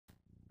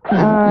No.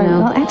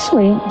 Well,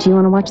 actually, Do you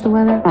want to watch the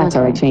weather? that's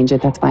all right. Change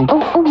it. That's fine.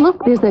 Oh,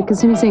 look, there's that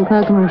Kissimmee St.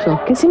 Cloud commercial.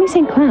 Kissimmee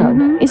St. Cloud.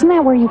 Mhm. Isn't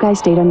that where you guys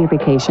stayed on your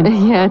vacation?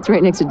 Yeah, it's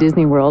right next to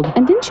Disney World.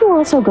 And didn't you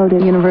also go to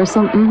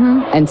Universal?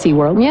 Mm-hmm. and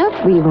SeaWorld?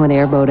 Yeah, we even went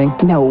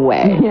airboating. No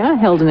way. Yeah,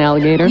 held an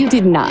alligator. You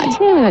did not.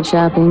 Yeah, we went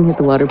shopping, hit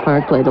the water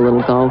park, played a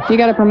little golf. You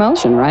got a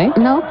promotion, right?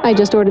 No, I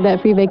just ordered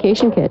that free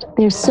vacation kit.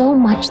 There's so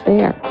much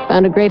there.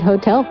 Found a great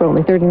hotel for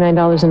only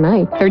 $39 a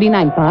night.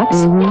 $39.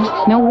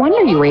 Mm-hmm. No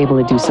wonder you were able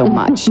to do so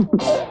much.